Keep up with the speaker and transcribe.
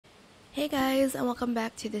Hey guys, and welcome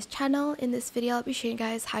back to this channel. In this video I'll be showing you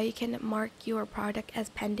guys how you can mark your product as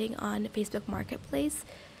pending on Facebook Marketplace.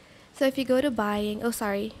 So if you go to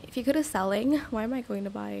if you go to selling, why am I going to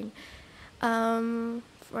buying?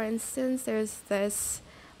 For instance, there's this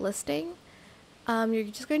listing. You're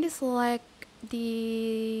just going to select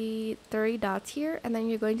the three dots here, and then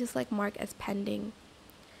you're going to select mark as pending.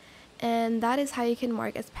 And that is how you can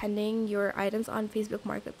mark as pending your items on Facebook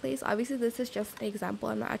Marketplace. Obviously this is just an example.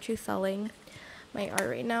 I'm not actually selling my art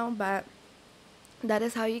right now, but that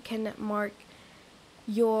is how you can mark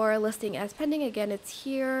your listing as pending. Again, it's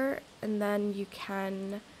here, and then you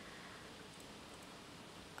can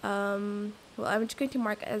I'm just going to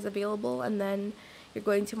mark as available, and then you're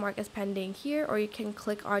going to mark as pending here, or you can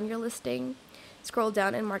click on your listing, scroll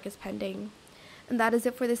down, and mark as pending. And that is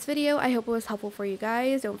it for this video. I hope it was helpful for you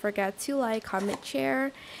guys. Don't forget to like, comment,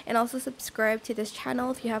 share, and also subscribe to this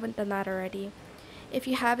channel if you haven't done that already. If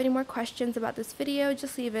you have any more questions about this video,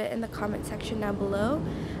 just leave it in the comment section down below.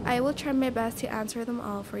 I will try my best to answer them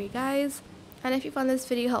all for you guys. And if you found this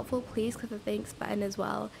video helpful, please click the thanks button as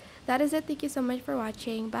well. That is it. Thank you so much for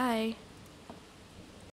watching. Bye.